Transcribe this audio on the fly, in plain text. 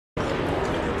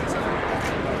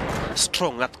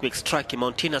strong earthquake struck a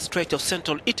mountainous stretch of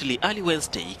central Italy early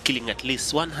Wednesday, killing at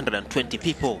least 120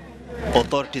 people.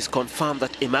 Authorities confirmed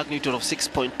that a magnitude of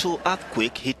 6.2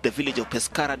 earthquake hit the village of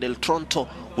Pescara del Tronto,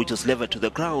 which was leveled to the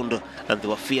ground, and there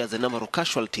were fears the number of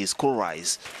casualties could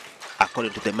rise.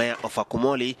 According to the mayor of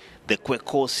Accumoli, the quake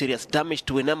caused serious damage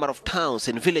to a number of towns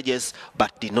and villages,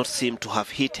 but did not seem to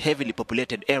have hit heavily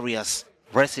populated areas.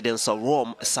 Residents of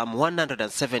Rome, some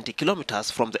 170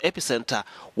 kilometers from the epicenter,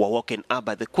 were woken up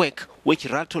by the quake, which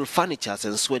rattled furniture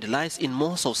and swayed lights in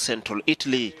most of central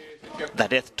Italy. The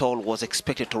death toll was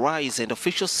expected to rise, and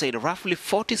officials said roughly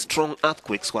 40 strong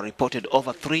earthquakes were reported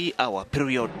over a 3-hour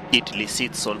period. Italy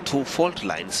sits on 2 fault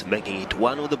lines, making it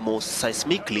one of the most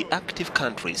seismically active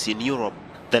countries in Europe.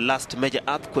 The last major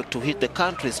earthquake to hit the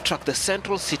country struck the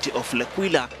central city of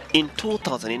L'Aquila in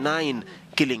 2009,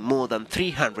 killing more than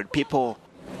 300 people.